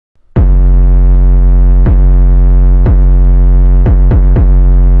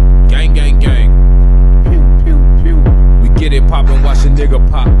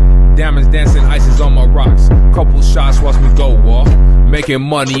Couple shots, watch me go off. Making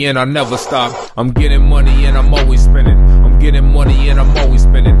money and I never stop. I'm getting money and I'm always spending. I'm getting money and I'm always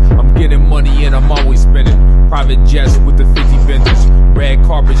spending. I'm getting money and I'm always spending. Private jets with the 50 vintage. Red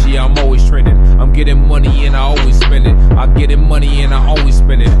carpets, yeah, I'm always trending. I'm getting money and I always spend it. I getting money and I always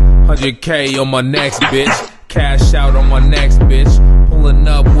spend it. 100K on my next bitch. Cash out on my next bitch. Pulling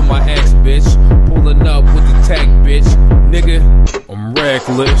up with my ex bitch. Pulling up with the tech bitch. Nigga, I'm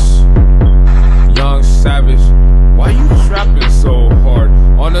reckless. Young savage. Why you trapping so hard?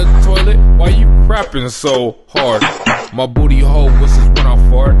 On the toilet, why you crapping so hard? My booty hole whistles when I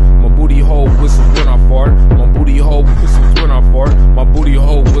fart. My booty hole whistles when I fart. My booty hole whistles when I fart. My booty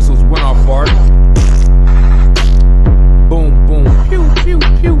hole whistles when I fart. Boom, boom, pew, pew,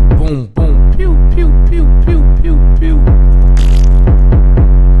 pew. Boom, boom, pew, pew, pew, pew, pew, pew.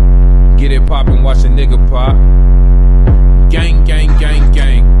 Get it poppin', watch a nigga pop. Gang, gang, gang,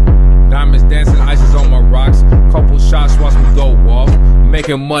 gang. Diamonds dancing, ices on my rocks. Couple shots, watch me go off.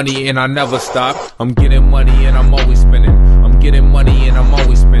 Making money and I never stop. I'm getting money and I'm always spending. I'm getting money and I'm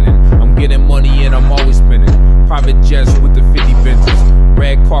always spending. I'm getting money and I'm always spending. Private jets with the 50 benches.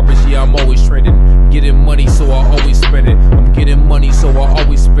 Red carpets, yeah, I'm always trending. Getting money, so I always spend it. I'm getting money, so I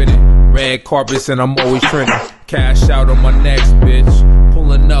always spend it. Red carpets and I'm always trending. Cash out on my next bitch.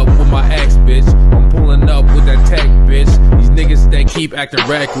 Pulling up with my ex bitch. I'm pulling up with that tech bitch. These niggas, they keep acting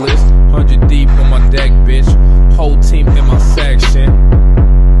reckless. 100 deep on my deck, bitch. Whole team in my section.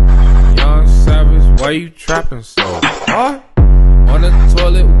 Young savage, why you trapping so hard? On the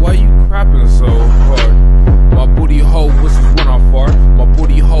toilet, why you crapping so hard? My booty hole whistles when I fart. My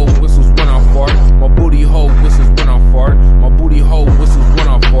booty hole whistles when I fart. My booty hole whistles when I fart. My booty hole whistles when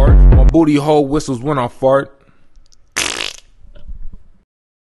I fart. My booty hole whistles when I fart.